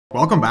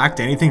Welcome back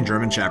to Anything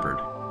German Shepherd.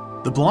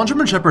 The blonde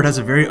German Shepherd has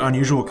a very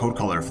unusual coat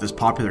color for this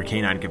popular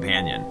canine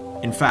companion.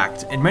 In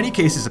fact, in many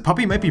cases a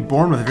puppy might be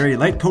born with a very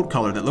light coat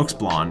color that looks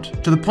blonde,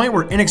 to the point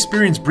where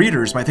inexperienced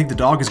breeders might think the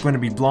dog is going to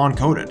be blonde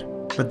coated.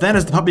 But then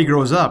as the puppy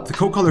grows up, the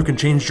coat color can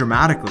change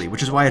dramatically,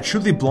 which is why a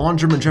truly blonde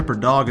German Shepherd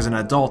dog as an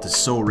adult is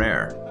so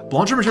rare.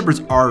 Blonde German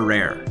Shepherds are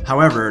rare.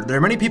 However, there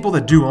are many people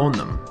that do own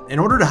them. In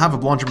order to have a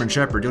blonde German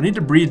Shepherd, you'll need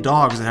to breed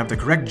dogs that have the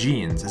correct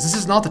genes, as this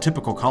is not the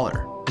typical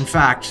color. In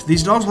fact,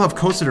 these dogs will have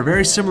coats that are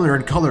very similar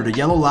in color to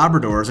yellow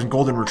Labradors and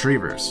Golden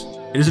Retrievers.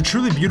 It is a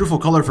truly beautiful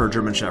color for a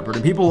German Shepherd,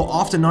 and people will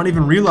often not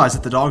even realize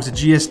that the dog's a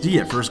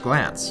GSD at first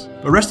glance.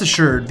 But rest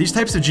assured, these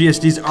types of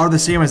GSDs are the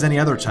same as any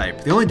other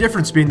type, the only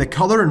difference being the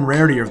color and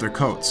rarity of their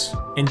coats.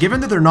 And given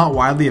that they're not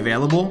widely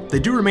available, they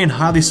do remain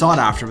highly sought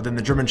after within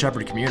the German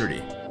Shepherd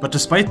community. But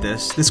despite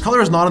this color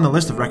is not on the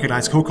list of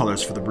recognized coat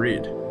colors for the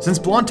breed. Since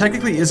blonde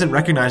technically isn't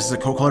recognized as a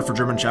coat color for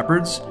German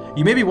Shepherds,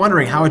 you may be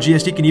wondering how a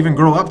GSD can even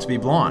grow up to be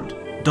blonde.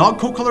 Dog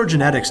coat color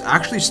genetics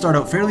actually start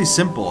out fairly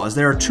simple, as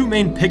there are two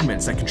main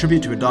pigments that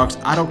contribute to a dog's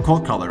adult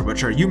coat color,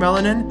 which are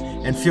eumelanin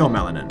and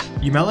pheomelanin.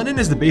 Eumelanin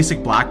is the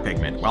basic black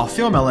pigment, while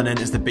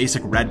pheomelanin is the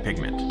basic red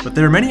pigment. But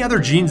there are many other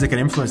genes that can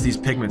influence these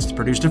pigments to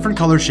produce different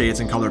color shades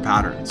and color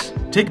patterns.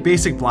 Take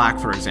basic black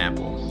for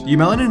example.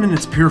 Eumelanin in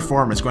its pure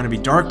form is going to be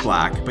dark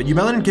black, but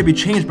eumelanin can be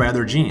changed by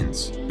other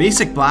genes.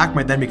 Basic black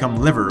might then become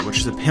liver, which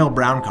is a pale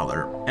brown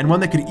color, and one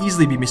that could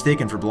easily be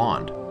mistaken for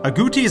blonde.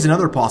 Agouti is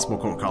another possible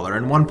coat color,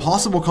 and one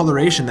possible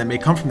coloration that may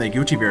come from the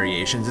agouti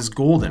variations is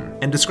golden,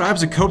 and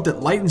describes a coat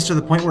that lightens to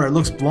the point where it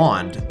looks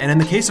blonde, and in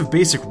the case of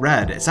basic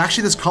red, it's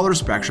actually this color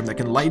spectrum that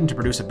can lighten to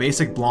produce a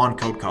basic blonde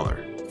coat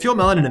color.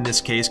 Pheomelanin in this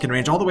case can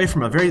range all the way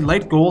from a very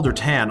light gold or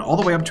tan all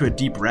the way up to a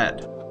deep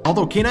red.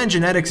 Although canine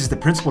genetics is the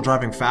principal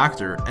driving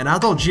factor, an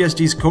adult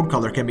GSD's coat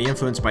color can be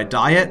influenced by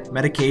diet,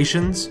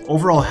 medications,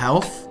 overall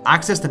health,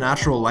 access to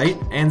natural light,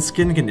 and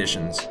skin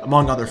conditions,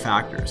 among other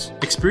factors.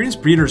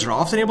 Experienced breeders are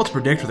often able to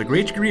predict with a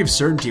great degree of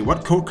certainty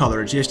what coat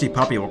color a GSD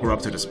puppy will grow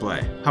up to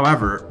display.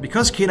 However,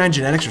 because canine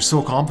genetics are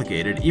so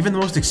complicated, even the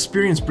most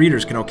experienced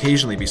breeders can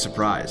occasionally be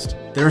surprised.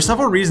 There are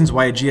several reasons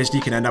why a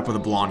GSD can end up with a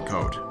blonde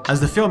coat, as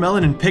the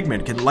pheomelanin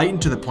pigment can lighten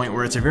to the point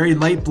where it's a very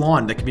light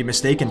blonde that can be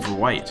mistaken for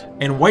white,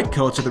 and white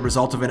coats are the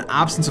result of an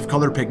absence of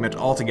color pigment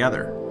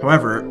altogether.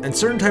 However, in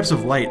certain types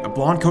of light, a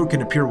blonde coat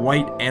can appear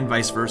white and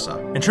vice versa.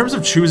 In terms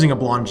of choosing a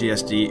blonde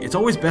GSD, it's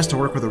always best to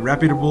work with a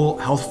reputable,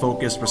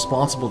 health-focused,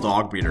 responsible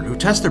dog breeder who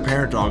tests their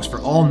parent dogs for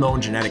all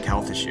known genetic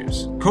health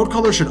issues. Coat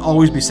color should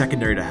always be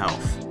secondary to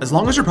health. As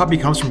long as your puppy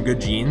comes from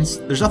good genes,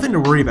 there's nothing to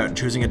worry about in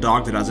choosing a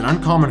dog that has an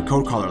uncommon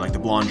coat color like the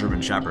blonde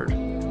German Shepherd.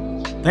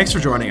 Thanks for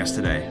joining us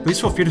today. Please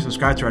feel free to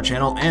subscribe to our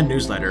channel and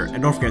newsletter,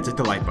 and don't forget to hit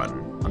the like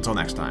button. Until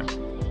next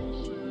time.